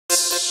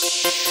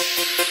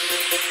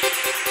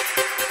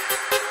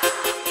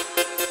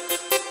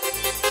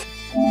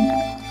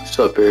What's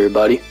up,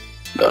 everybody?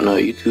 Got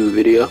another YouTube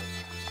video.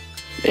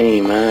 Hey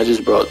man, I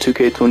just brought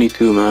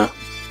 2K22, man.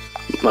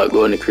 I'm about to go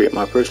ahead and create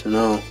my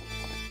personnel.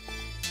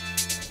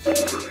 I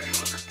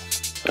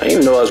didn't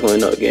even know I was going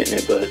to end up getting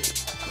it, but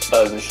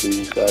I eventually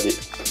just got it.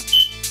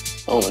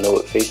 I don't even know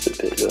what face to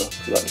pick though.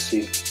 About to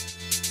see.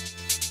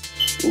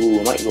 Ooh,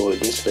 I might go with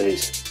this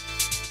face.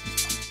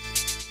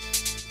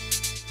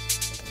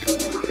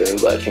 Yeah, you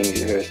gotta change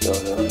your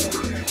hairstyle though.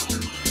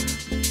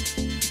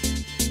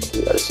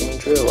 We gotta see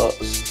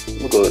dreadlocks. I'm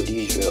gonna go with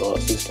these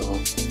dreadlocks this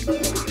time.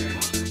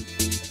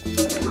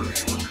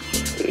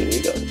 Okay, they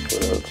got to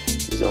put up.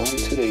 These are the only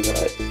two they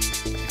got.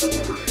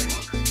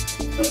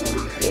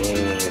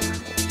 Damn.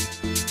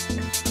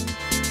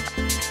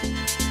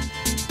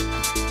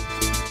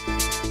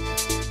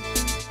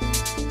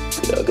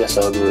 Yeah, I guess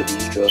I'll go with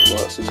these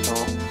dreadlocks this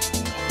time.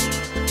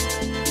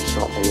 Do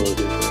something a little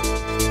different.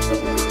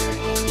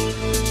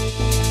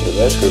 The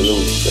rest could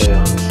really stay,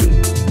 honestly.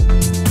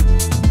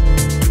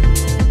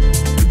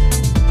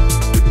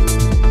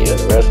 Yeah,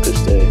 the rest could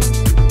stay.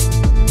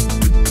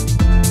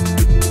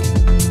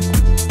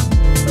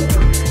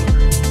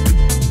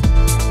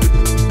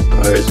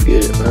 Alright, let's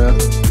get it, man.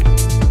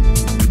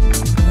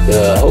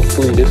 Yeah,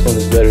 hopefully this one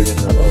is better than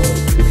the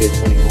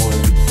 2K21.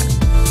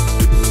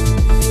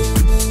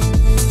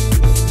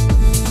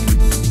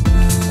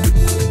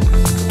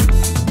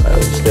 Alright,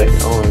 let's check. I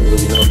don't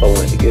really know if I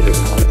wanted to get it or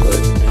not, but I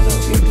ended up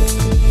getting it.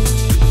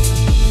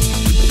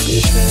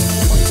 Position.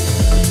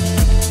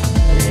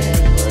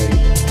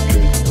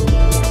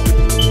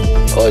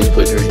 Always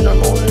put jersey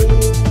number 1.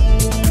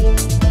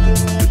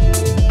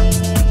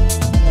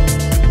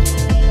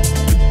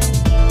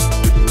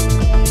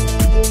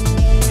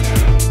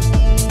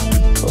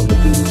 I'm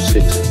gonna do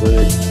 6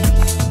 foot,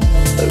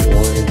 like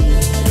 195.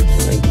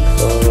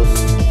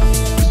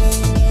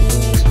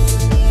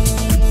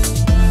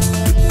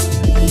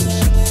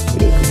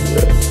 Yeah, could do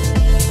that.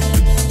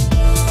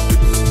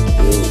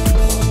 Build,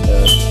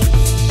 compact,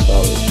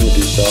 solid. I'm gonna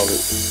do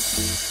solid.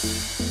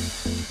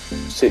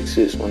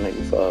 6'6",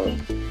 195.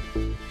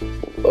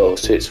 Oh,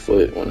 6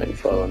 foot,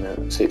 185 on that.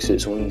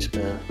 6'6"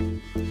 wingspan.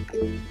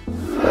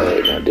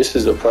 Alright, now this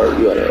is the part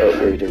you gotta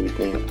upgrade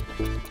everything.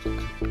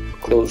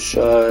 Close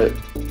shot.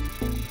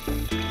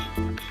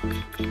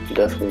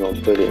 Definitely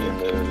gonna put it in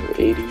the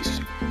 80s.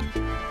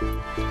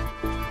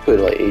 Put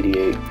it like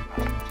 88.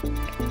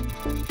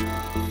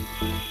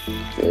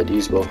 Yeah,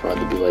 these both have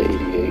to be like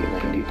 88,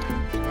 90.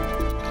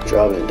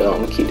 Driving down. I'm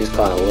gonna keep this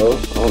kind of low. I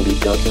don't wanna be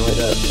dunking like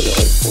that. Put it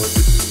like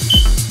 40.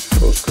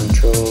 Close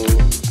control.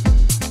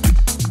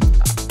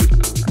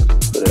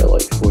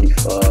 Like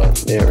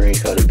 45. Mid range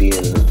gotta be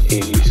in the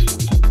 80s.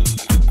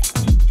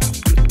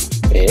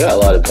 Man, you got a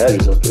lot of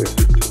badges up there.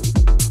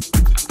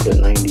 Put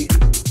 90.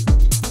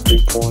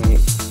 3 point.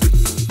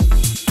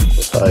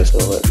 What's highest?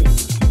 11.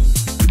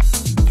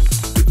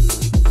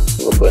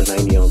 We'll put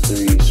 90 on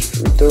threes.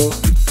 Free throw.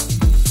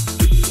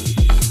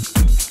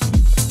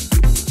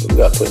 We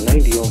gotta put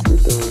 90 on free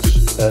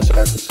throws. Pass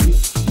accuracy.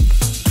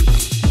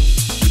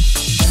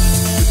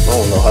 I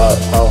don't know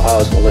how high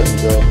it's gonna let me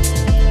go.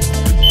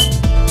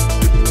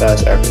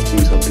 Pass accuracy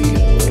is gonna be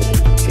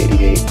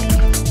 88.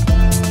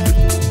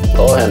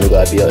 Ball handle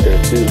gotta be out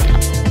there too.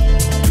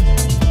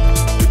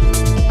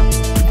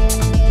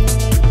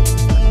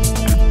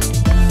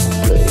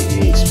 The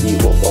 88 speed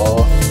with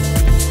ball.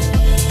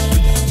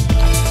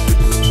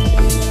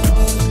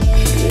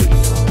 89.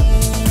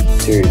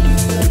 Interior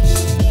defense.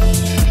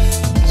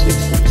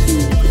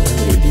 62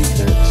 perimeter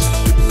defense.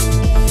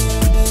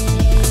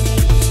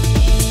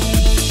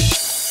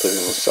 Put it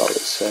on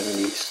solid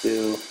 70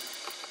 still.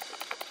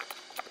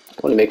 I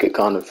want to make it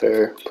kind of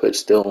fair. Put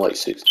still on like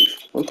 60.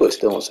 I'm gonna put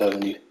still on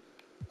 70.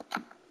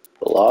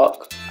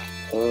 Block.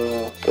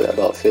 Put at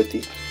about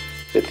 50.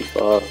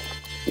 55.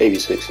 Maybe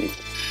 60.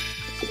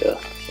 Yeah.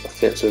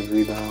 Offensive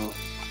rebound.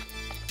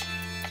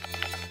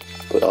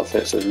 Put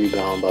offensive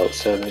rebound about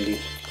 70.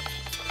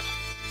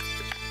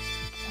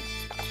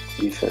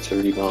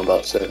 Defensive rebound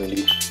about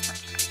 70.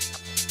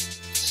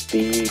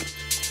 Speed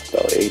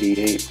about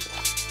 88.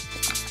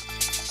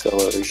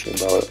 Acceleration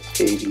about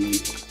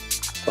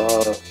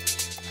 85.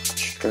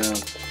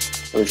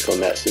 I'm just gonna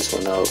match this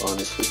one out,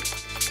 honestly.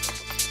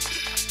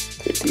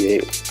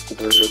 58,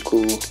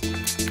 vertical.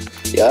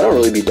 Yeah, I don't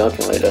really be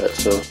dunking like that,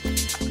 so.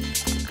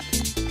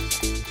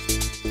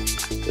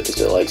 It's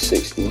at like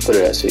 60, put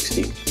it at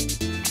 60.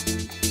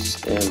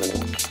 Stamina.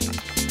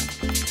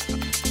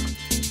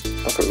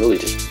 I could really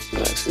just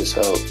max this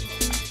out.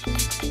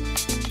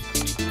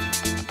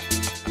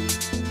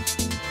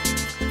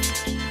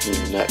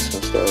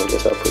 Maximum style, I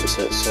guess I'll put this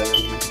at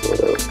 70, but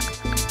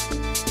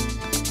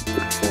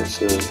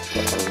defensive,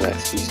 I'm gonna max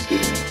these two.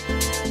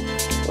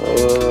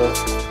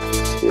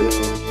 Still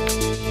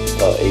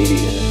about 80 in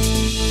it.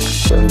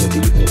 Perimeter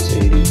defense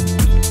 80.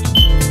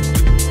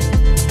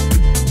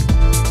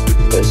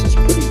 This is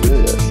pretty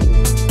good actually.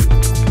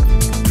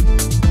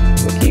 I'm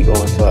gonna keep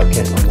going until I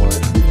can't no more.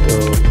 Free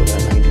throw, put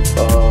at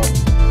 95.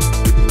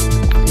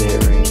 Mid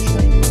range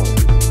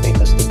 91.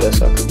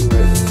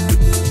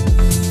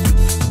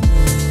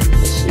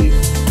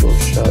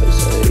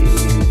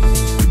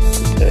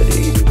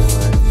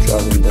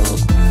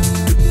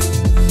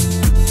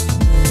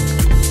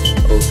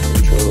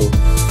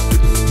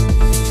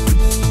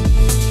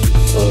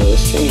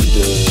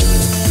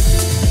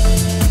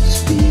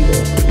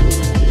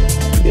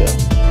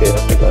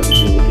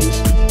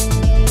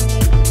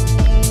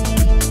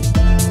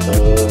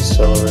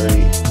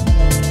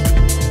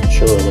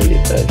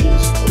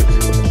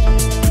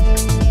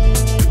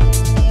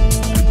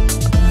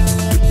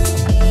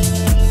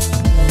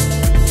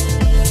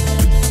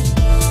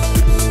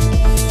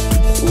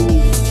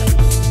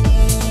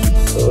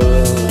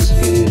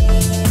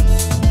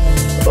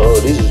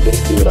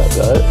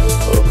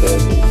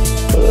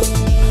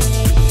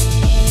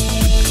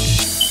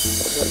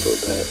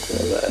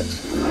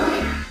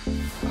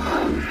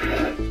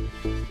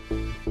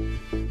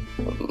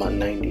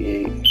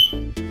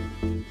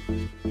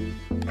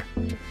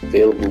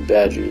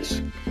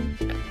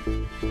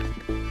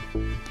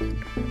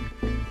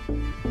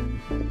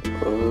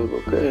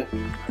 Okay.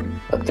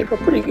 I think I'm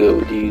pretty good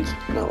with these.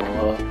 Not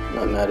gonna lie.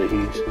 Not mad at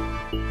these.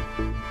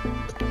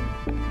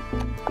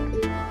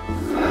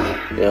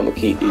 Yeah, I'm gonna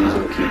keep these.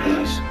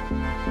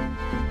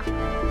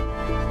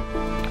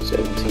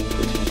 17,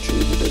 15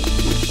 trees.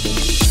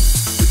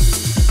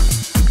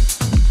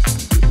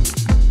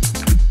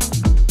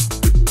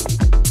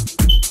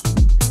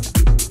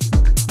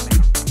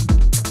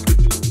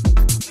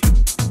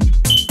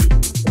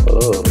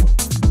 Oh.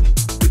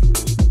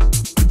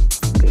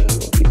 Yeah, I'm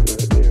gonna keep it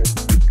right there.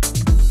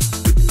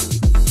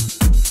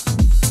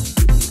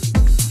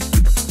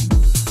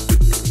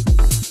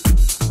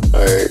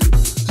 Alright,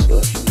 so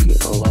I should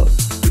get unlocked.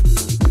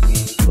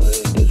 Gameplay,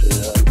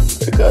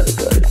 I got it.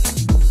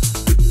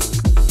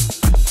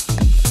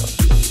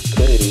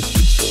 Okay,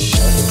 so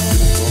now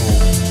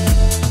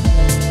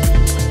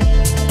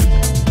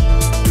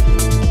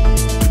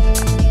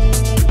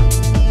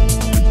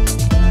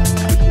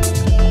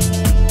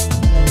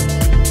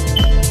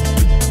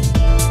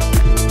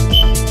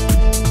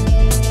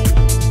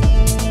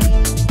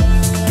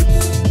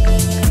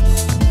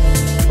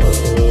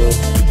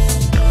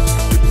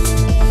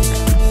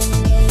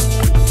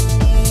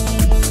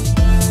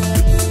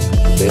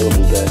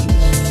available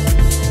badges.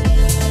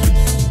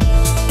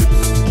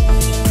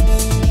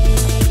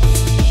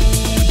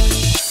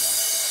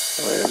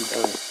 Alright, I'm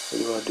done. What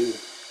do I do?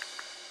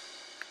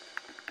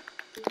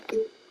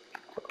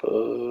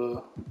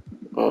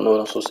 I don't know what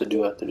I'm supposed to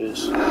do after this.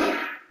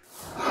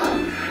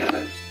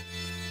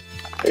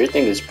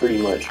 Everything is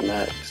pretty much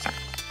maxed.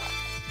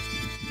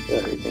 Yeah,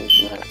 everything's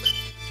maxed.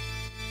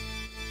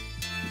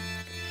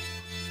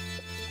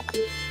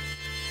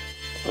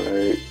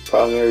 Alright,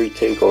 primary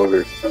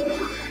takeover.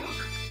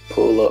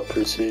 Pull up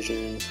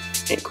precision,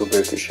 ankle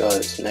breaker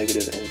shots,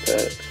 negative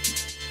impact.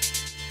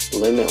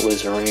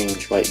 Limitless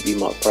range might be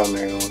my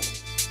primary one.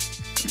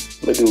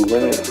 I'm gonna do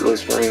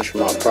limitless range for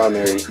my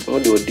primary. I'm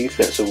gonna do a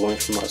defensive one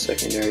for my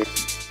secondary.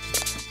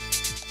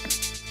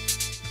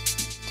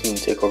 Team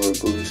takeover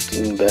boost,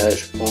 team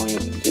badge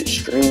point,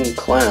 extreme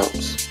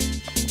clamps.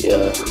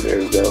 Yeah, there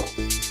we go.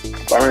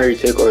 Primary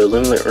takeover,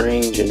 limit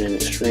range, and then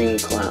extreme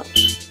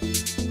clamps.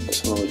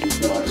 That's what I'm gonna do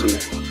for my two.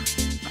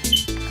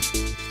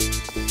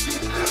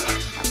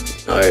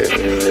 Alright,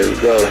 there we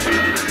go.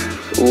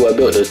 Ooh, I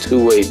built a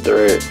two-way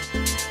thread.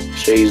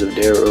 Shades of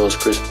Darryl Rose,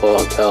 Chris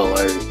Paul, and Kyle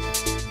Lowry.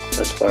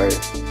 That's fire.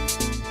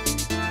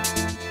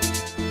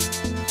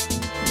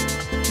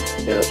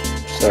 Yep,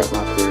 start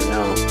my career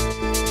now.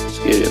 Let's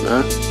get it,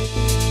 man.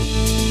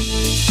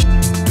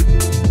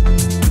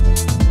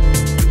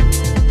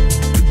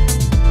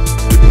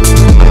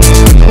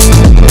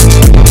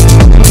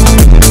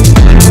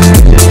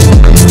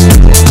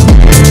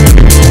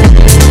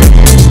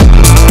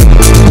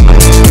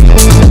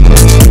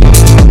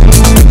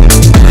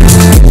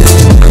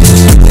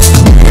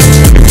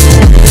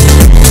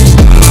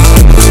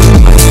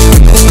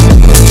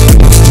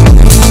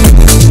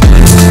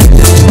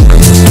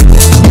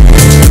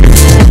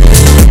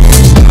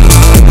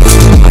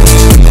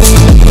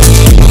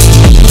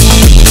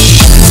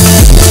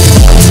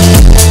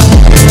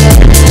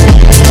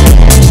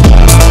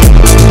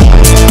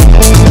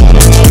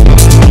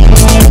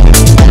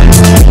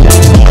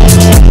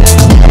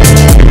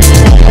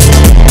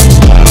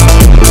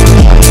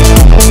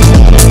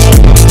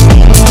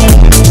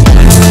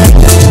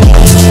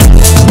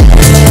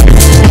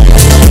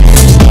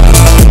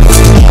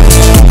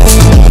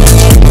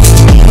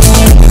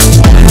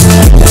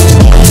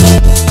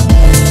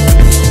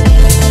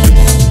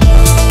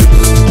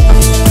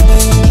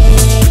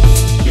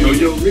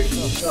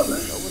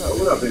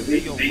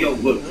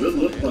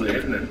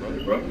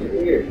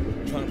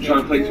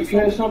 Trying to play 2K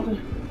or something?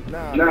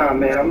 Nah,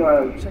 man, I'm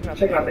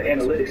checking out the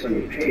analytics on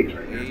your page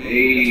right now.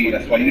 Hey,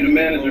 that's why you the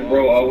manager,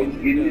 bro. Always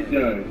getting it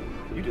done.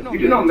 You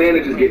do know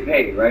managers get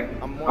paid, right?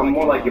 I'm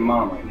more like your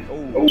mom right now.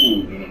 Oh,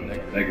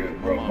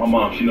 nigga, bro. My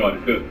mom, she know how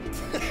to cook.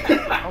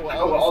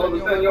 Oh, all of a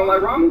sudden you don't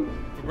like ramen?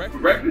 For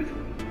breakfast?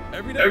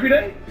 Every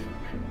day?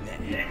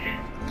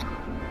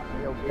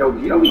 Yo,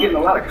 you know we getting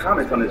a lot of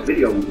comments on this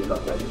video we just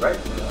uploaded, right?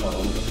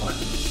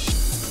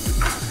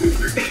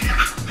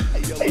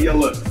 Hey, yo,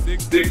 look.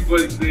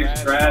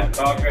 6'6", trash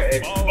talker,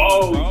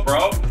 exposed,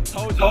 bro.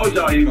 Told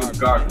y'all he was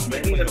garbage,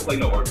 man. He never played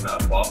no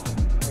organized ball.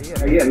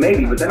 Yeah,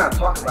 maybe, but then I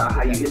talk about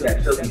how you hit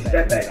that filthy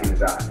step back in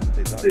his eye.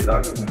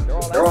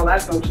 They're all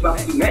asking what you're about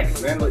to do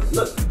next, man.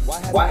 Look,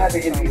 why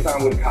hasn't NC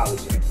signed with a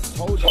college yet?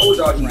 Told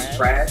y'all he's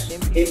trash.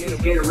 If he's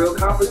getting a real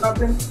comp or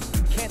something,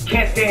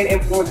 can't stay in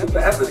influencer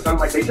forever, son.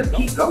 Like, they just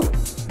keep going.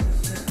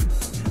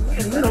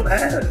 Little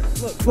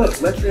ass.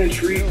 Look, let's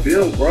intrigue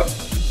Bill, bro.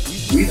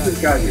 We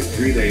just got here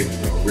 3 days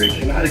ago, Rick.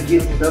 Can I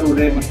get settled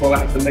in before I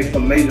have to make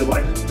some major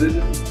life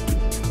decisions?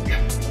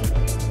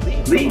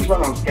 Leagues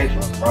run on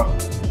schedules, bro.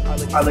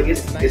 Look,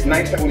 it's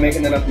nice that we're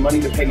making enough money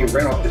to pay your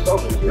rent off the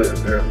socials,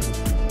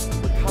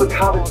 but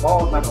college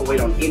ball is not gonna wait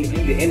on any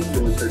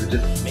influencer to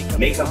just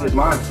make up his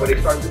mind before they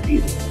start the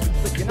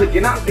season. Look,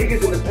 you're not bigger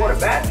than the sport of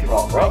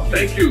basketball, bro.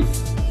 Thank you.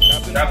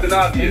 Captain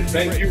Obvious.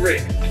 Thank you,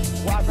 Rick.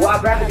 Well,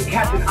 I'd rather be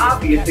Captain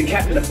Obvious than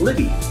Captain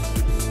Oblivious.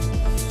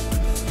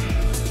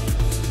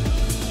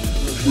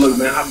 Look,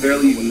 man, I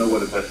barely even know where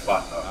the best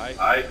spots are.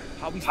 Alright?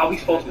 How we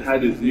supposed to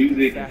have this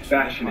music and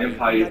fashion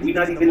empire? We're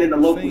not even in the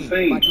local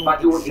scene.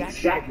 By doing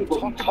exactly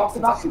what we talked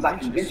about since I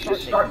convinced you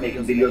to start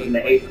making videos in the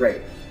 8th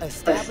grade.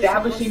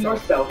 Establishing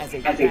yourself as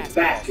a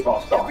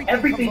basketball star.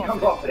 Everything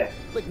comes off of that.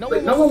 Like, no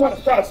one wants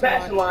to start a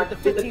fashion line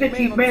with the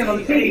 15th man on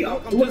the team.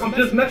 Look, I'm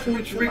just messing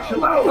with you, Rick.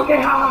 Chill out.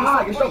 Okay,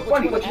 ha, you're so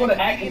funny. What, you want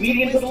to add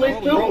comedian to the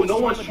list too? Bro, no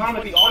one's trying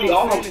to be funny.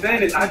 All I'm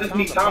saying is I just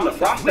need time to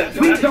process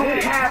it. We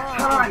don't have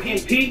time,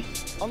 MP.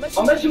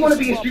 Unless you want to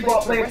be a street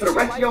ball player for the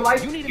rest of your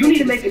life, you need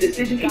to make a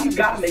decision and you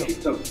gotta make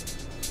it soon.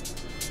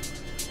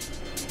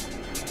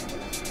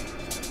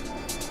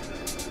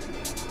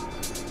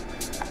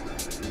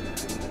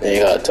 Man,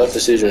 you got a tough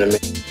decision to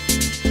make.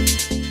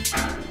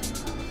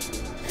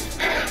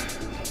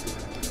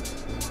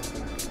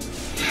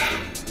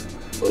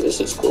 Well, this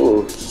is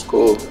cool. This is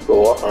cool.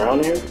 Go walk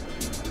around here.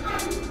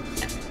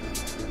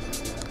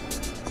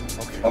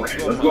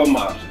 Okay, let's go,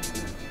 Mosh.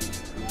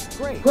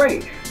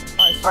 Great.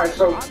 Alright,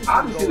 so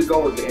obviously the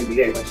goal is the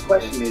NBA, but the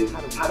question is,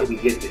 how do we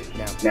get there?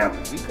 Now,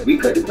 we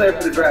could declare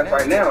for the draft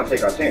right now and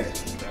take our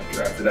chances.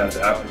 Drafted as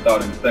an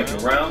afterthought in the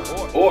 2nd round,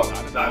 or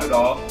not at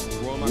all,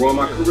 grow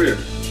my career.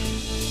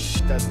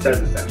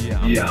 Doesn't sound.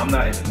 Yeah, I'm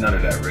not into none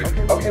of that, Rick.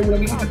 Okay, well then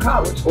we can do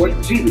college or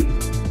the G League.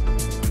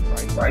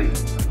 Right?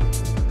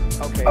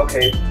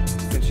 Okay,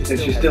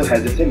 since you're still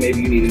hesitant,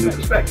 maybe you need a new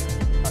perspective.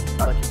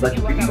 Like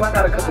for you, I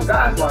got a couple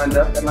guys lined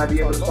up that might be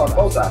able to talk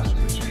both options.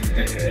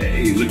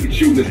 Hey, look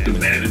at you, Mr.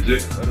 Manager.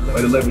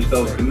 Way to leverage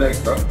those connects,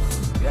 bro.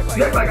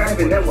 You act like I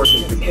haven't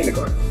networking since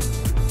kindergarten.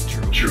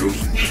 True.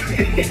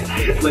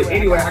 Look,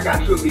 anyway, I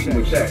got you a meeting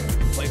with Shaq.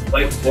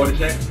 Play before the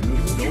check?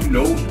 You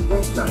know?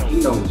 Nah, he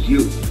knows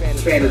you.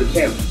 Fan of the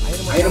channel.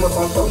 I hit him up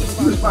on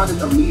social. He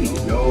responded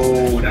immediately.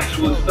 Yo, that's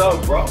what's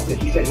up, bro.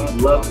 He said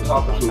he'd love to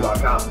talk to you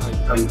about college.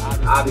 I mean,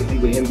 obviously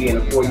with him being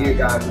a 4-year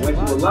guy who went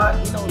through a lot,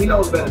 he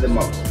knows better than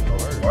most.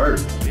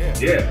 Word.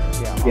 Yeah.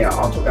 Yeah, I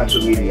also got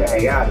you a meeting with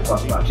AI to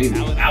talk about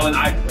GLeague. Alan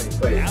Iverson.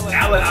 Wait,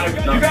 Alan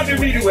Iverson. You got the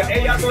meeting with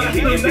AI? So that's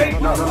his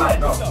name? No.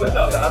 What's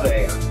up? The other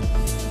AI.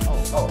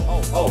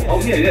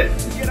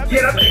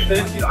 Yeah, that makes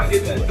sense. You know, I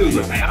get that too.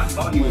 Look, man, I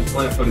thought he was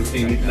playing for the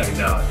team. He's like,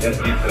 nah, that's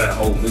into that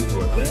whole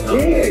mentor thing. Huh?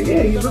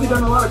 Yeah, he's really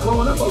done a lot of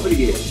growing up over the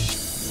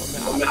years.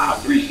 Oh, man, I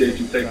appreciate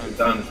you taking the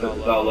time to set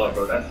us all up,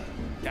 bro.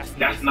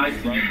 That's nice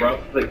of you, bro.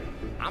 Look,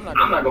 I'm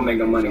not gonna make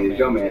no money as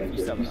your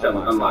manager. You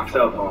selling unlocked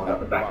cell phones out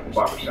the back of the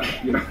barbershop,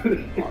 you know?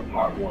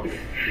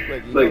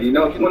 Look, you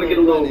know, if you want to get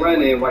a little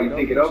run in while you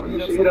think it over, you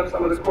should hit up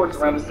some of the courts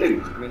around the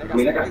city. I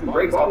mean, I got some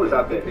great ballers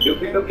out there. You'll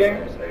pick up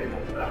games.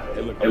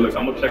 Hey, look,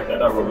 I'm gonna check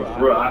that out, bro.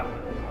 For real, I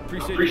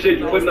appreciate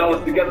you putting all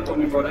this together for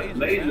me, bro. That's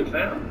major,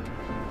 fam.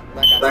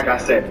 Like I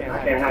said, I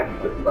can't have you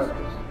with the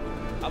buttons.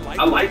 I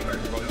like her,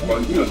 bro.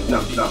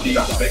 No, stop.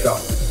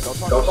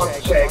 Go talk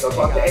to Chad, go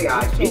talk to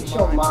AI, get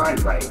your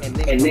mind right, and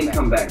then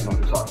come back when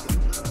we talk.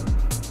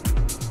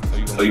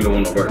 So you don't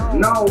want no work?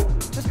 No,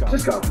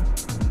 just go.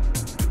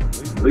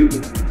 Leave me.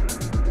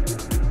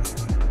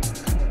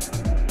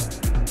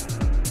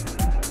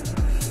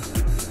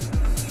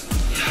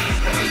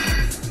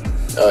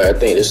 Alright, I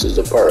think this is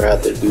the part where I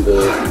have to do the.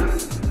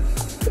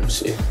 Let me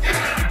see.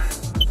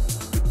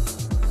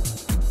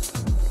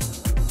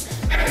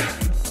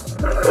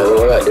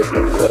 Oh, I got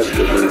different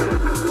questions.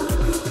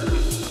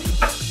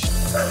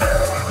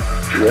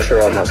 Rush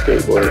her out my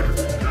skateboard.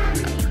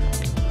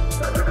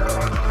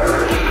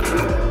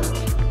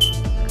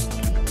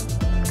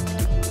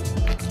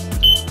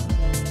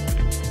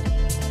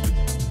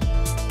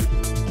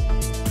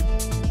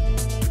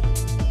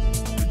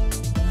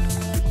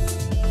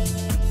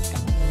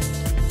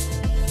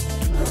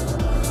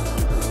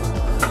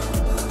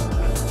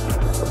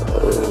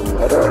 Oh,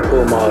 how do I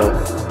pull my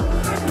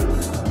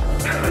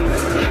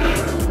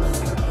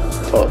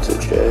talk to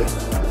Jay?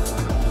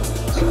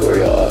 Score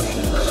your options.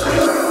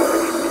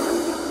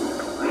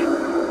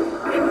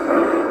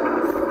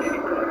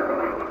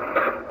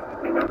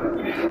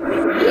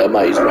 Yeah, I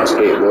might use my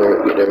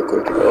skateboard, get there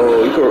quicker.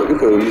 Oh, you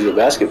could use a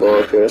basketball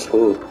up here, that's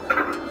cool.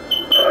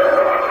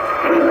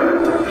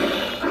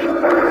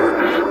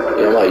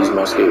 Yeah, I might use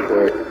my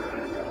skateboard.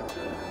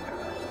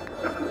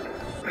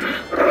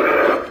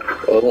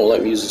 Oh, it won't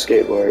let me use the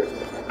skateboard.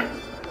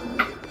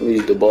 Let me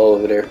use the ball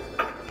over there.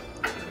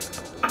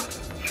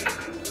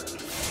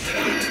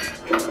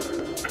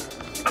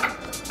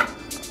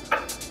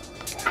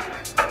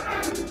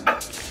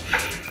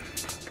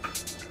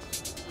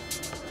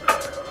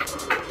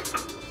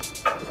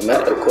 I'm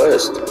at the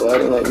quest. Why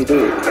didn't let me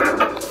do it?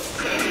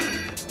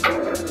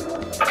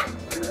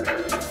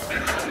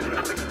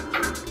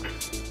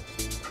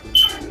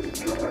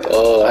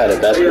 Oh, I had a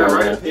basketball.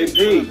 Yeah, right.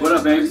 MP, what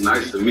up, baby?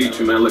 Nice to meet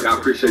you, man. Look, I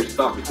appreciate you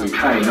talking to me.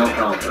 Hey, no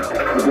problem, bro.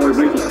 Your boy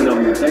Ricky sitting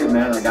over your table,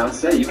 man. I gotta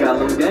say, you got a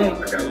little game. I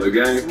got a little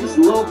game. Just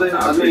a little bit.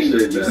 I mean,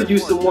 appreciate you that. could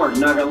use some work,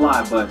 not gonna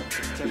lie, but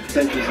the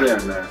potential's there,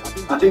 man.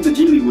 I think the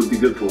G League would be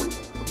good for you.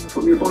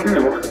 Put me up on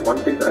here. Why do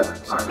you think that?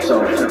 Alright,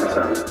 so check this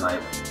out.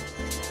 Like,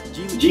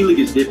 G League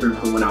is different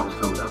from when I was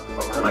coming up.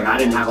 Like, I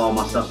didn't have all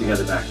my stuff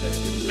together back then.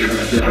 It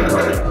was different,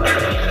 bro.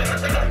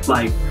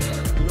 Like,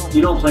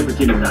 you don't play for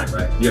Team Ignite,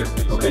 right? Yeah.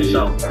 Okay,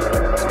 so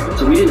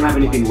we didn't have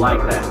anything like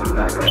that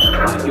back then.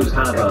 Like, it was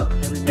kind of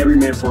a every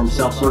man for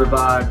himself sort of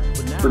vibe.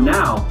 But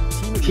now,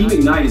 Team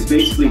Ignite is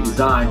basically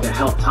designed to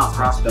help top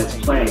prospects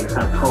play at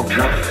a pro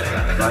level,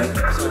 right?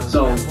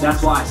 So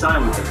that's why I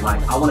signed with it.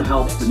 Like, I want to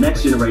help the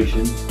next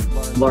generation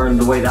learn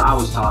the way that I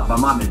was taught by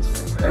my mentor.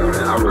 Hey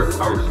man, I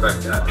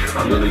respect that.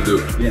 I really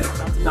do. Yeah.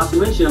 Not to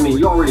mention, I mean,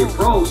 you're already a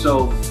pro,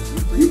 so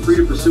you're free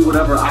to pursue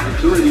whatever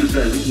opportunities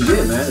that you can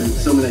get, man. And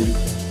assuming that you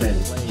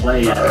can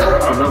play at a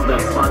level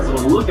that's responsible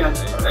to look at.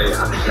 Hey,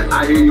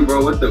 I hear you,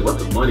 bro. What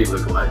the money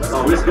look like?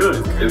 Oh, it's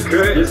good. It's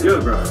good? It's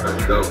good, bro.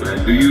 That's dope,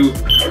 man. Do you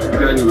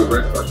got any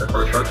regrets about that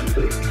first shot you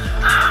took?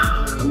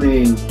 I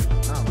mean,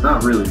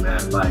 not really,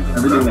 man. Like,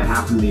 everything that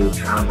happened to me was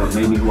kind of what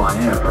made me who I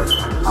am. But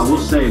I will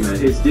say,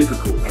 man, it's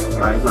difficult,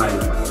 right? Like,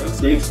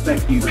 they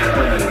expect you to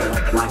play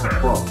like a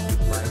pro,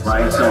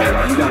 right? So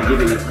you gotta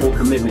give it your full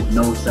commitment,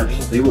 no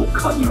exceptions. They will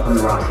cut you from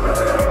the roster.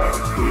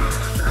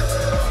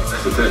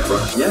 That's the thing, bro.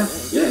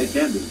 Yeah, it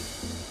can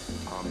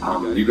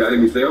be. You got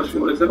anything else you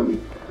want to tell me?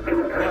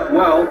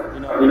 Well,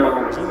 you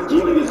know,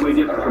 GLeague is way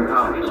different from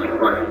college.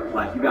 Right.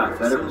 Like, you got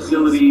better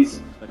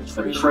facilities,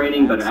 better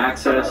training, better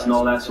access, and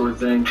all that sort of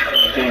thing.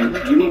 And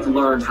you need to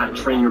learn how to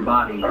train your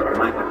body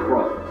like a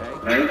pro.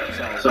 Okay?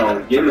 So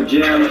get in the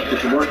gym,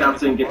 get your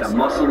workouts in, get that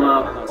muscle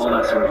up, all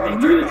that sort of thing.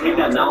 You're gonna take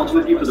that knowledge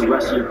with you for the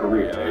rest of your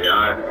career.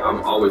 Yeah,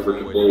 I'm always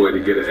looking for a way to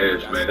get an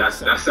edge, man. That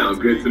sounds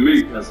good to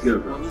me. That's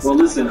good, bro. Well,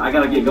 listen, I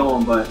gotta get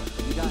going, but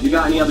if you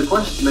got any other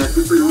questions, man,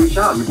 feel free to reach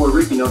out. Your boy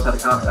Ricky knows how to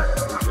contact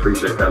us.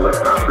 Appreciate that. Look,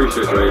 I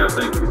appreciate you, man.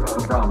 Thank you.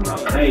 No problem, bro.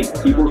 Hey,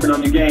 keep working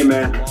on your game,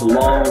 man. It's a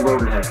long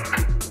road ahead.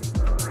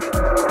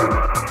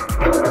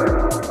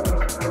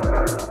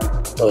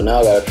 Oh,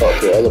 now I gotta talk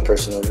to the other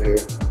person over here.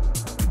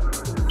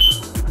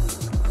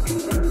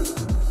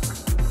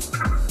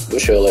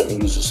 Wish they'll let me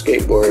use a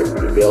skateboard.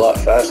 It'd be a lot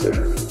faster.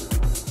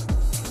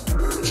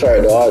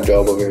 Sorry, though, I'll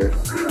jog over here.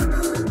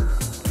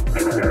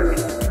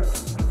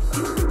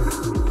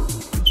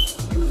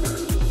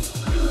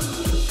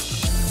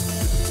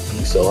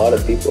 There's a lot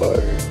of people out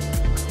here.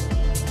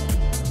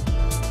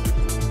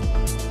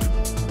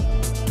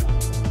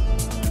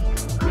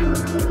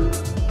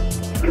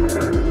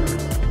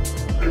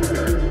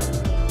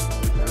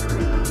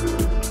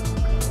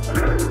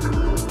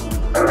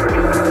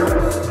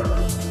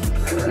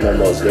 I'm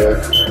almost there.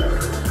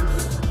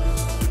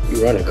 You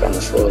running kind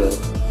of slow though.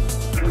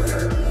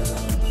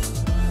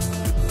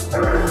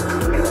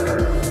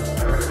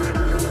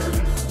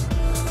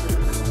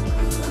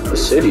 The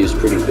city is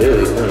pretty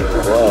big. I ain't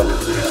gonna lie.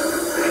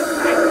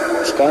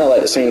 It's kind of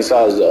like the same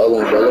size as the other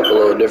one, but look a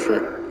little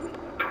different.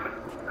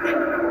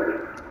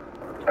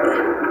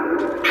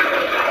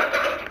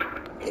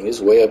 And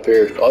it's way up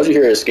here. All you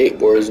hear is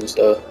skateboards and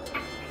stuff.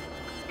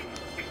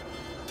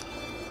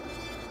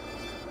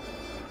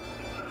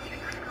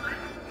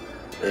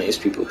 And these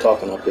people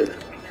talking up there.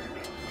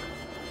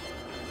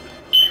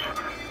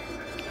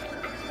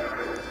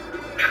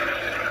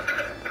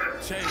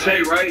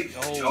 Shay, right?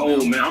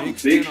 Oh, man, I'm a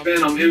big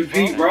fan. I'm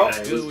MP, bro.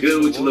 It was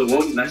good with your little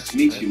voice. Nice to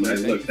meet you,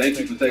 man. Look, thank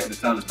you for taking the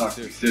time to talk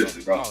to me.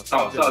 Seriously, bro. It's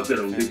all good.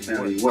 I'm a big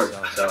fan of your work,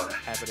 so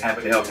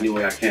happy to help any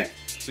way I can.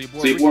 So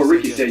your boy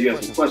Ricky said you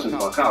had some questions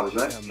about college,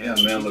 right? Yeah,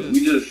 man. Look,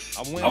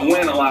 I'm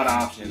weighing a lot of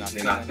options,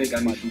 and I think I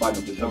need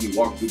somebody to help me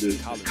walk through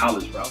this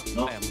college route. You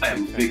know, I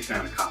am a big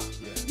fan of college.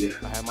 Yeah,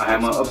 I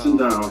had my ups and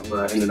downs,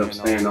 but I ended up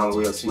staying all the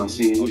way up to my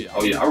senior year.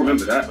 Oh yeah, I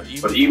remember that.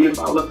 But even if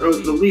I left early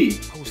for the league,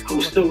 I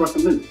would still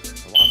recommend it.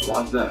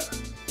 Why's that?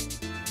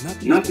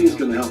 Nothing's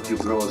gonna help you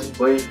grow as a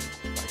player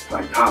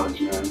like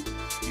college, man.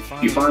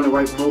 You find the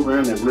right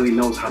program that really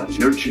knows how to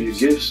nurture your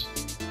gifts,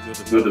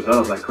 you'll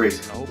develop like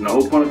crazy. And the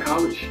whole point of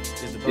college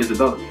is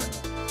development.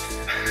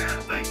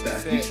 Like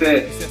that. You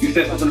said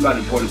something about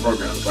important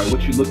programs, right?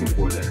 What you looking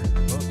for there?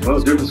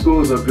 Well, different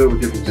schools are good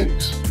with different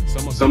things.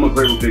 Some are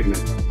great with big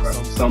names. Right?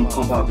 Some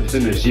pump out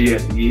percentage year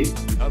after year,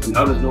 and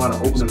others know how to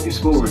open up your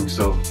scoring.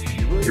 So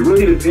it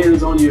really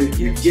depends on your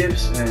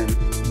gifts and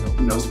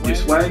your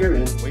swagger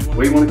and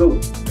where you want to go.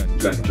 You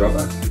got the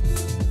dropout.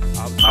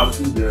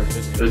 Obviously,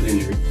 there's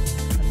injury.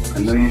 I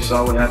know you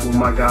saw what happened with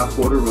my guy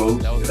Porter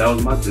Rose. That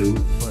was my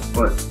dude.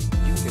 But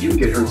you can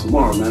get hurt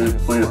tomorrow, man,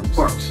 playing at the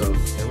park. So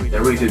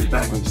that really didn't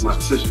factor into my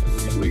decision.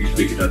 Well, you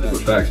speaking nothing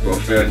but facts, bro.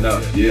 Fair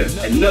enough. Yeah.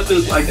 And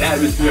nothing's like the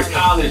atmosphere of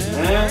college,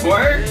 man.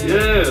 Word?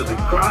 Yeah, the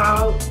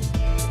crowd,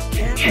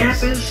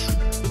 campus.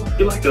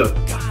 You're like a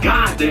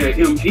god there,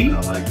 MP.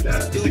 I like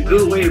that. It's a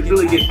good way to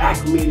really get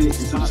acclimated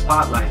into the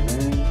spotlight,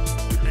 man.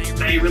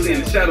 I ain't really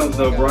in the shadows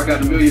though, bro. I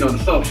got $1 million on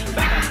the social.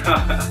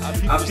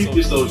 I peep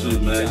your socials,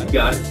 man. You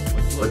got it.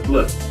 But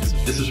look,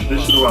 this is a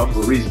traditional route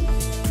for a reason.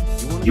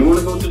 You want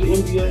to go to the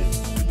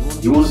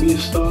NBA? You want to be a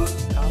star?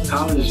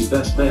 College is your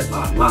best bet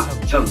by a lot.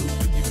 I'm telling you.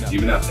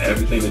 Even after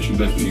everything that you've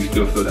been through, you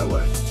still feel that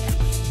way.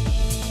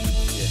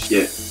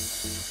 Yeah.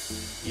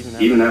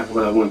 Even after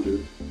what I went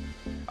through,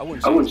 I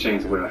wouldn't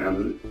change the way I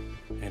handled it.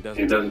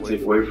 It doesn't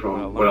take away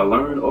from what I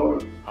learned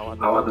or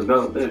how I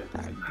developed there.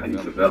 How you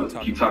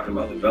develop? Keep talking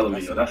about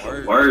development, yo. That's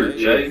a word,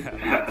 Jay.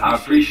 I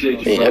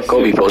appreciate you. Man, that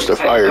Kobe poster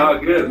fire. It's all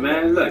good,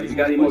 man. Look, if you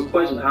got any more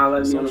questions, holler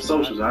at me on the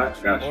socials, all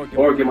right? Got you.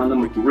 Or get my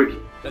number through Ricky.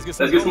 Let's get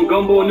some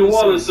gumbo in New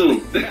Orleans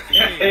soon.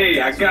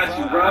 Hey, I got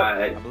you, bro.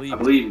 I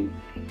believe you.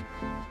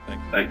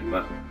 Thank you,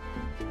 man.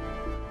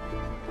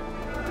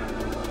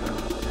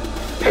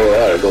 Oh, I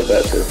gotta go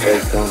back to the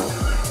first tunnel.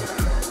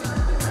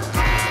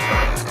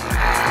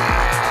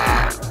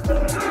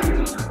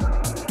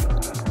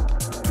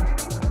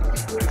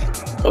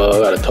 Oh, I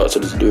gotta talk to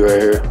this dude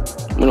right here. I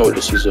don't know what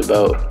this is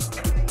about.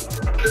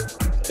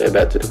 Head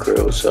back to the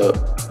crib, what's up?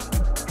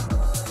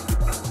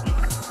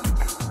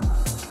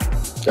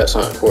 Got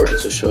something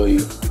important to show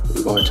you.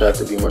 We're going to have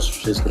to be more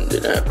persistent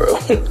than that, bro.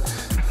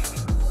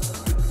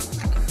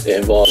 It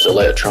involves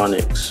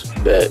electronics,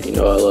 but you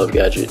know I love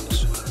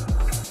gadgets.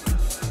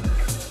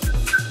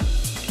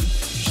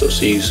 So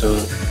see you soon.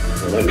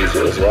 And that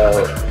music is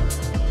loud.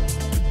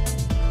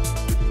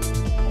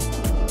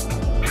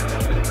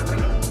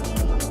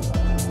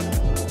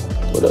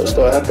 What else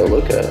do I have to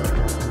look at?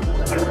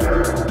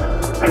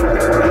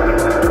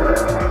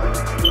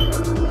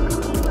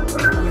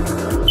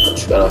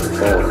 Just got off the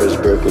phone with Chris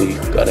Berkeley.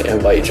 Got an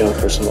invite jump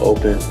for some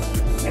open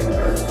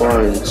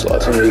barns. So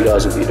some of you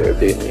guys will be there.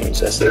 Big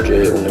names.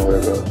 SJ, whenever,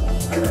 bro.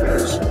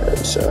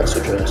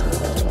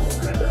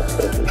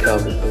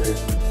 Calvin,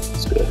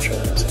 it's good.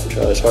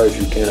 Try as hard as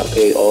you can. I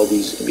pay all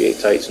these NBA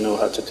types know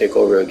how to take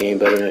over a game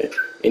better than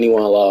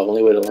anyone alive.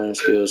 Only way to learn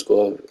skills,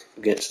 go up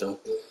against them.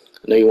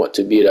 I know you want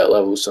to be at that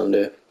level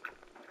someday.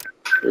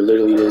 You're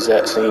literally the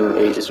exact same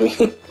age as me.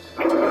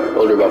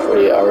 Older about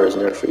 48 hours.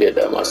 Never forget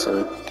that, my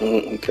son.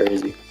 I'm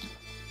crazy.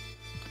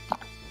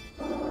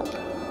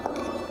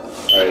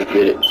 Alright,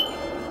 get it.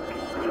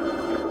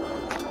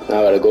 Now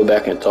I gotta go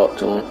back and talk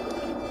to him.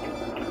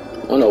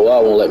 I don't know why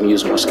I won't let me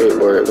use my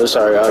skateboard, but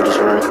sorry, I'll just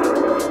run.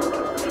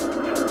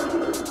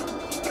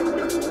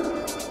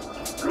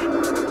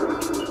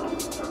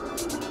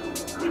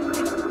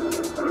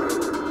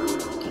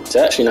 It's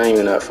actually not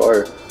even that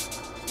far.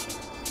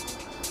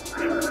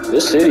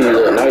 This city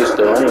is nice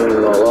though, I ain't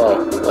even gonna lie.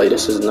 Like,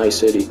 this is a nice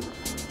city.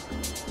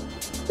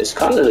 It's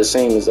kind of the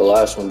same as the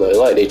last one, but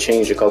like they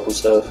changed a couple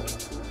stuff,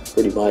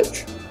 pretty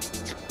much.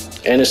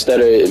 And instead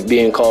of it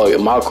being called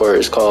my court,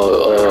 it's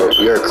called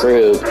your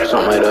crib,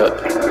 something like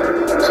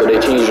that. So they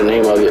changed the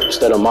name of it.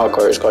 Instead of my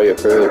court, it's called your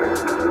crib.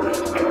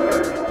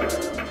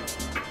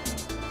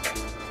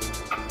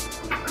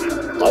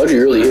 All you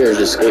really hear is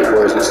just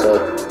skateboards and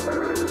stuff.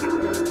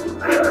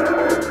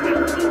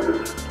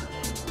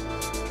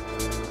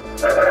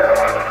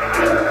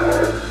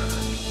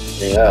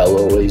 I got a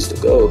little ways to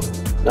go.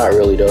 Not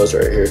really, though. It's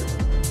right here.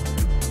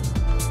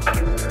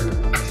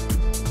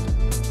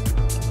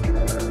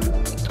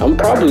 I'm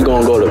probably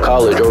gonna go to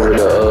college over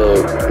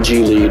the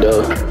GLeague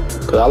though,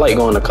 cause I like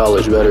going to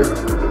college better.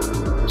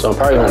 So I'm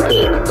probably gonna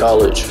pick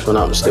college, if I'm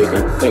not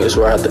mistaken. I think it's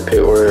where I have to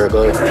pick where I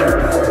go.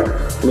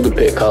 I'm gonna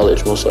pick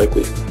college most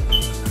likely.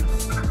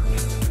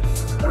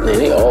 Man,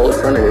 they all in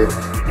front of here.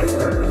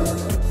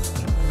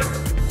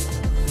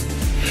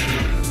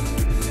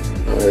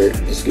 Alright,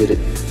 let's get it.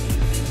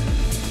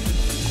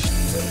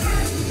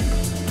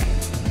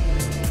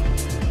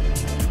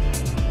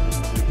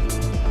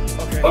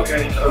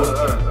 Okay,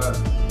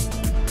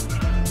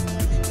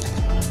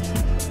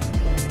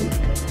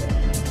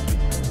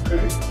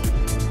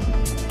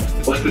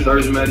 what's this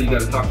urgent matter you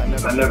gotta talk to me?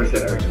 I never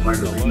said urgent. Learn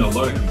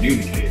to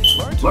communicate.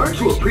 Learn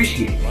to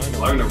appreciate.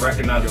 Learn to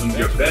recognize when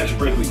your best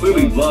friend who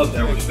clearly loves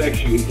and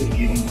respects you is getting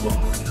you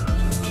wrong.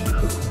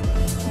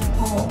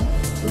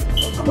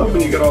 I love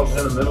when you get all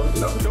sentimental.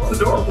 You know,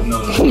 it's adorable.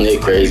 No. They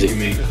crazy. You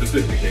mean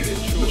sophisticated,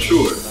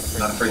 mature,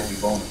 not afraid to be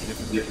vulnerable.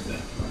 Different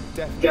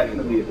thing.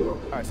 Definitely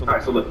adorable. Alright,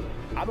 so look.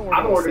 I've been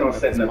working on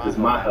setting up this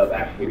My Hub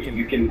app where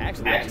you can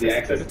actually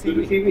access it through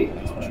the TV.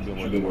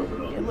 You've been working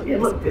on it. Yeah,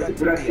 look, it's a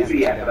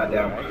productivity app that I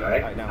downloaded,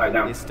 alright?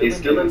 Now, it's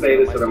still in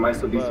beta, so there might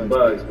still be some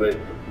bugs, but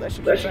let's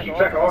just keep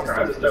track of all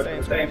kinds of stuff on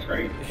the same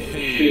screen.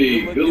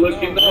 Hey, good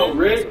looking out,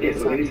 Rick. Yeah,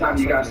 so anytime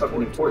you got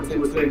something important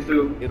to attend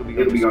to, it'll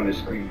be on this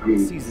screen. I mean,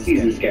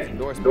 season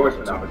schedule,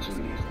 endorsement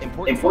opportunities,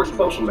 important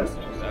social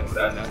messages.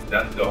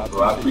 That's dope,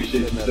 bro. I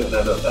appreciate you setting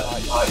that up.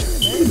 That's fire.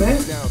 Hey,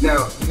 man.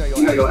 Now,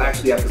 you know, you'll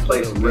actually have to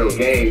play some real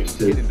games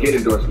to get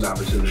endorsement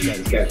opportunities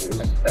and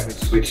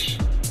schedules, which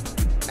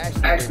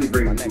actually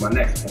brings me to my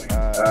next point.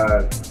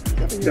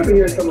 You ever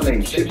hear someone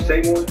named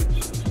S.1?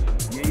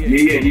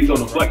 Yeah, he's on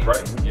the flex,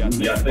 right?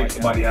 Yeah, I think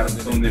somebody had him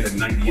tuned in at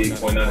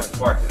 98.9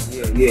 Spark.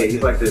 Yeah,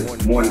 he's like the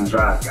morning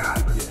drive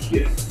guy.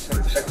 Yeah,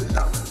 check this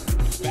out.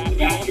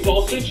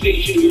 Basketball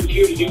sensation moved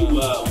here to do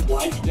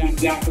what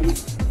exactly?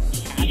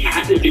 He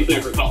hasn't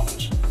declared for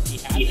college.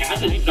 He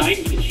hasn't signed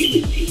with the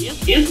cheerleading team.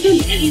 He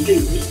hasn't done anything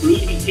to prove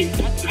he takes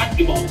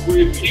basketball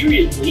career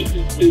seriously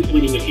since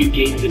winning a few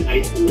games in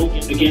high school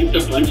against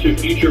a bunch of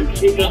future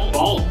pickup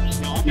ballers.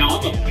 Now,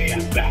 I'm a fan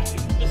of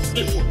basketball. This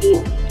is a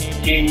sport.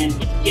 And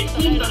it's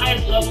playing at the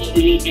highest level in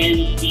the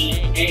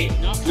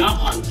NBA, not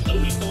on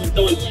social.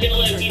 So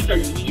until he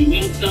starts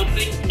doing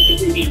something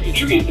and being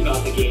serious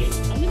about the game,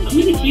 I'm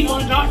going to keep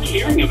on not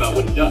caring about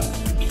what he does.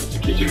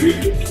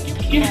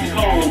 Give us a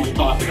call and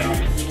talk about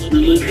it. We're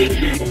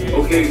listening.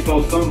 Okay,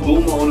 so some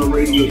boomer on the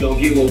radio don't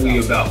get what we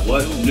about.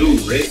 What's new,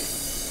 Rick?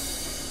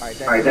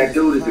 Alright, that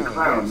dude is a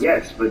clown,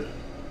 yes, but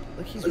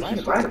he's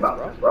right about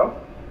this, bro.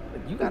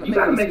 You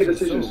gotta make a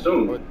decision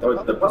soon,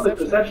 or the public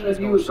perception of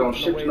you is gonna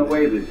shift in a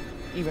way that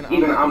even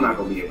I'm not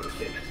gonna be able to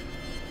fix.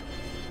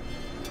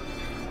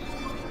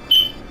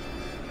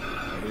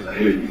 I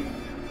hear you.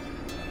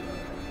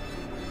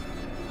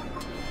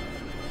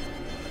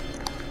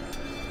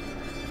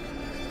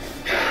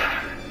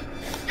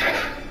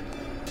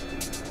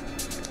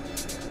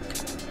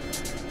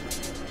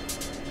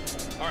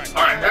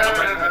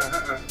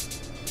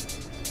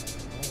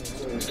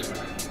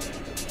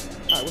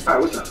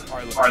 Alright, what's up?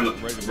 Alright,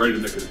 look, ready to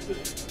make a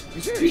decision.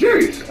 You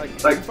serious?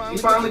 Like, you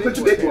finally put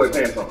your big boy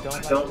pants on.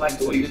 I don't like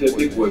the way you said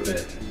big boy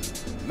pants.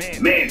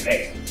 Man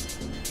pants.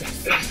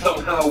 That's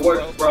somehow it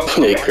works, bro.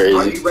 You're crazy.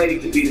 Are you ready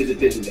to be the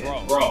decision day?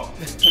 Bro.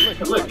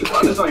 Look, you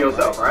brought this on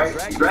yourself, right?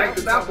 You dragged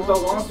this out for so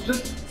long, so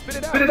just spit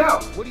it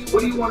out. What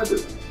do you want to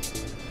do?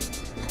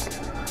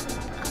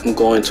 I'm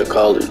going to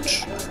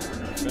college.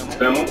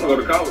 Fam, I'm gonna go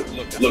to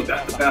college. Look,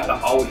 that's the path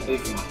I always take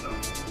for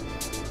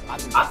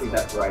myself. I think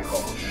that's the right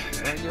call.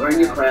 Learn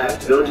your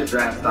craft, build your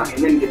draft stock,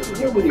 and then get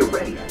clear when you're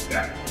ready.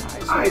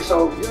 Alright,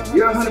 so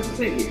you're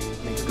 100% here.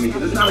 I mean,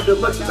 because it's not a good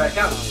look to back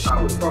out of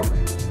the program.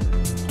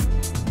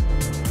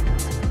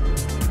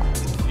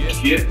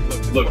 Yeah,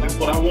 look, that's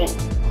what I want.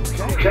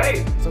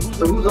 Okay,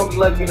 so who's gonna be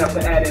lucky enough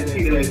to add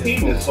MP to the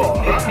team this fall?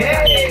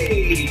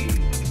 Hey!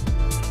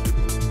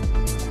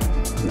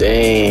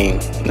 Dang,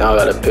 now I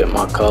gotta pick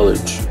my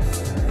college.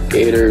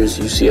 Gators,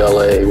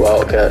 UCLA,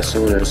 Wildcats,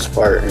 Sooners,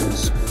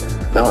 Spartans,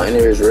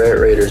 Mountaineers, Red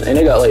Raiders, and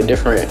they got like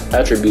different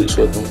attributes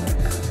with them.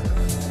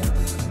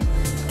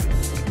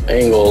 I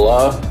ain't gonna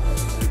lie.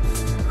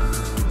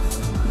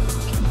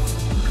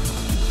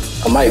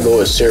 I might go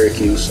with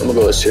Syracuse. I'm gonna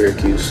go with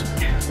Syracuse.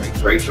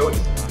 Great choice.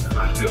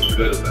 I feel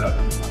good about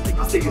it.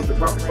 I think it's the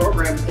proper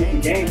program to take the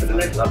game to the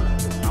next level.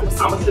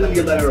 I'm gonna send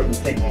you a letter of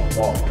intent on the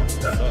ball.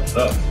 That's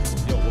up.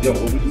 Yo,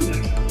 what we do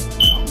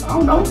next? I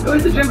don't know. Go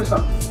to the gym or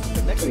something.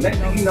 The next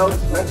thing you know,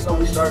 next time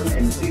we starting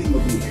and the season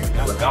will be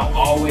here. Look, I'm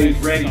always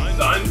ready,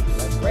 son.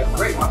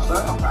 Great, my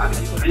son. I'm proud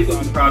of you. How you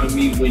gonna be proud of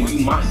me when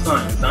you my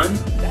son?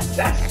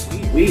 That's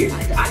weird.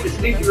 I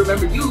distinctly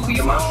remember you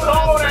being my son.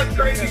 Oh, that's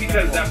crazy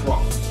because that's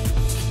wrong.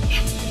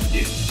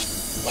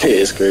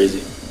 Yeah, it's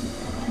crazy.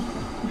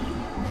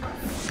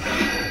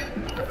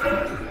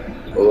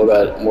 Well,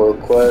 I got more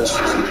requests.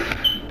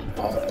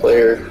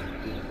 Player.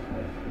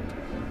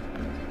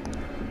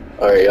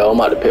 Alright, y'all, I'm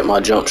about to pick my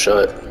jump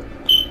shot.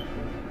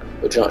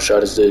 What jump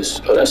shot is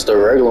this? Oh, that's the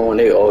regular one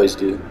they always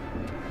do.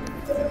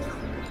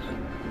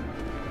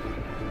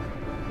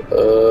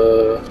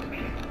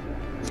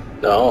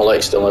 No, I don't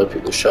like stealing other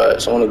people's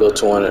shots. I want to go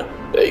to one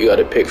that you got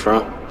to pick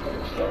from.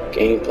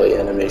 Gameplay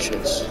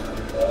animations.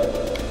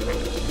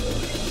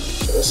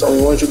 That's the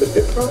only ones you can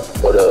pick from?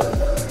 What up?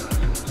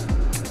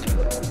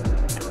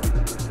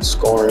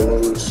 Scoring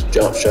moves,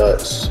 jump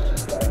shots.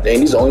 Dang,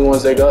 these are the only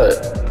ones they got.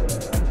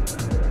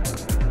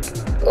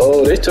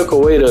 Oh, they took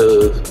away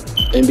the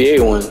NBA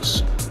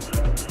ones.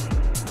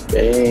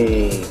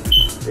 Dang,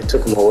 they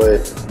took them away.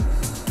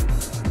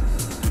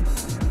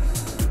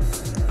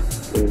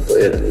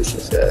 Gameplay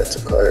animations, add to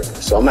cart.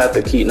 So I'm gonna have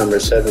to keep number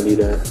 70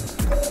 then.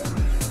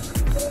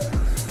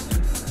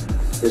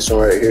 This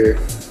one right here.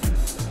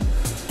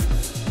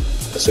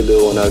 That's a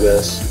good one, I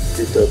guess.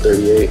 Free throw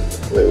 38.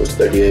 Wait, it was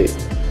 38.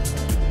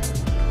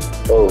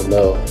 Oh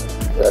no,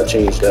 gotta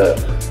change that.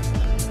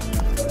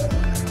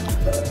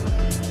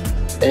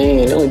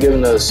 Dang, they're only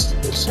giving us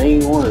the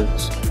same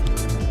ones.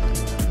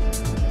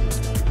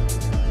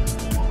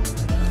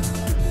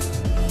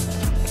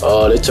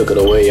 Oh, they took it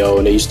away, yo,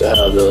 and they used to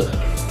have the...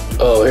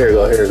 Oh, here we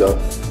go.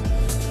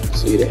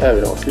 See, they have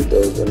it on free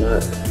throws, but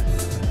not.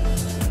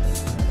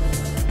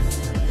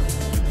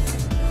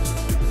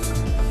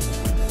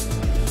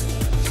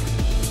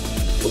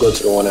 We'll go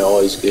to the one I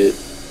always get.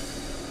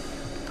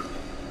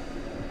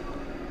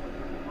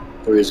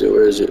 Where is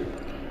it?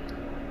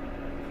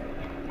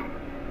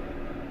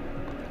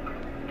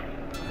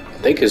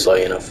 I think it's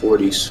like in the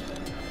 40s.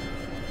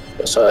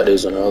 That's how it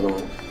is on the other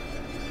one.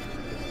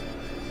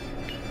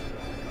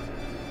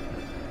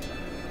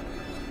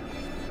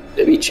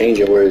 They be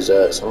changing where it's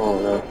at, so I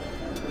don't know.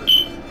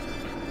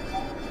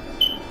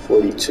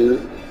 42,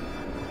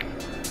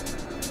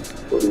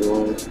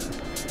 41,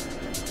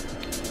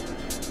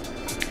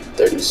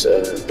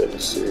 37,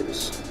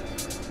 36.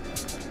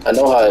 I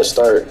know how it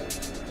starts.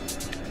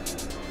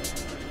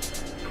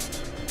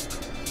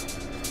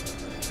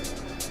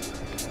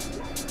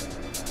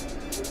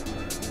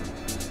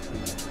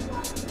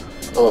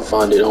 I'm gonna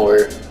find it, don't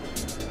worry.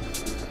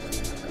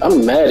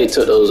 I'm mad they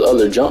took those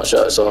other jump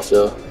shots off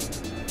though.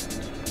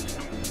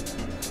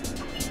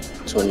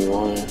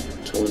 21,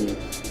 20.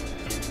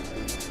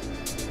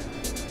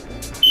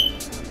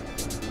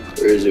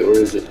 Where is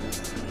it?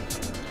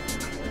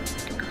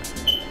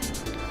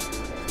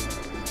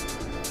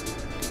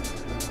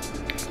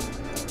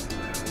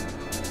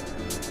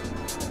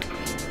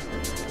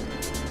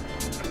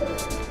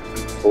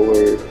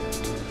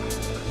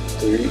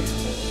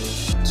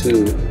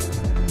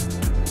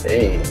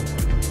 Dang.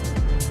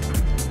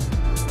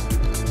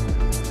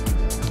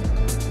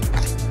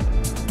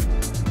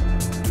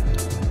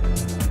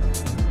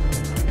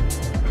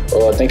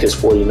 Oh, I think it's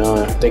 49.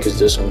 I think it's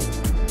this one.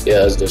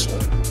 Yeah, it's this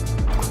one.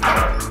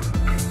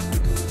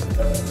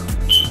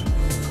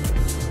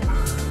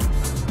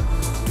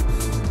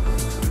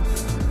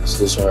 It's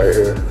this one right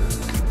here.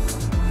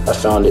 I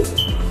found it.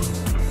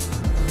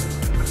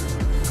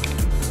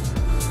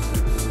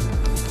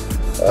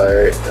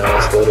 Alright, now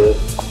let's go to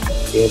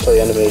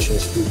gameplay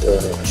animations, free throw,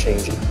 and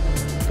change it.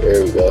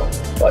 There we go.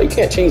 Wow, you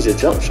can't change the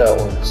jump shot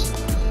ones.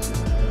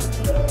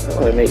 That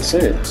don't make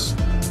sense.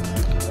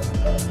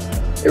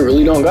 It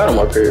really don't got them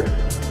up here.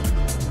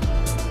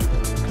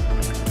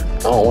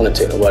 I don't want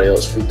to take nobody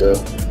else's free throw.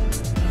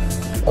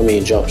 I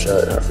mean jump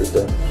shot, not free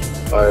throw.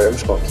 Alright, I'm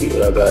just gonna keep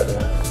what I got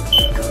now.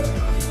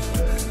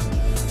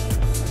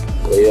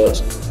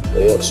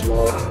 Layup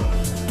small.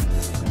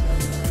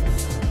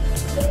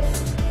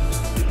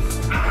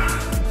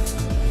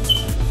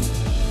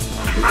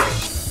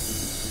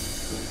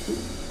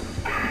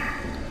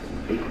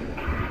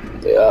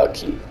 Yeah, I'll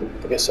keep.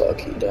 I guess I'll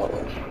keep that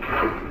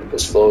one.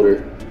 This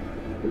floater.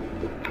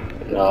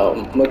 No,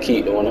 I'm gonna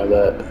keep the one I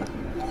got.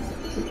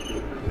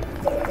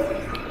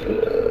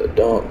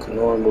 Dunk,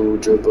 normal,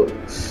 dribble.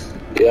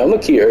 Yeah, I'm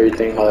gonna keep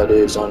everything how it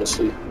is,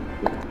 honestly.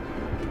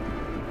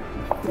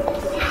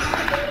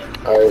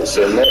 Alright,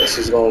 so next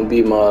is gonna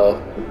be my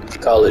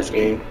college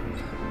game.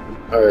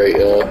 Alright,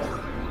 yeah,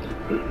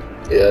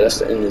 that's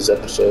the end of this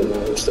episode,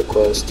 man. What's the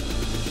quest?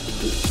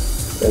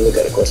 Man, look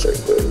at the quest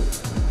right quick.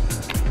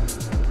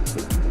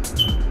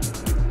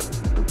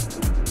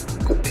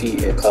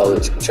 Compete in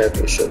college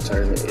championship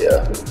tournament,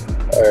 yeah.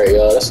 Alright,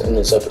 y'all, that's the end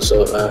of this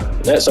episode,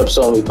 man. Next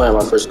episode, I'll be playing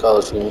my first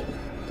college game.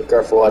 Thank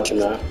you for watching,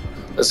 man.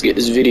 Let's get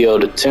this video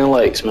to 10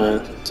 likes,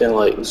 man. 10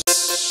 likes.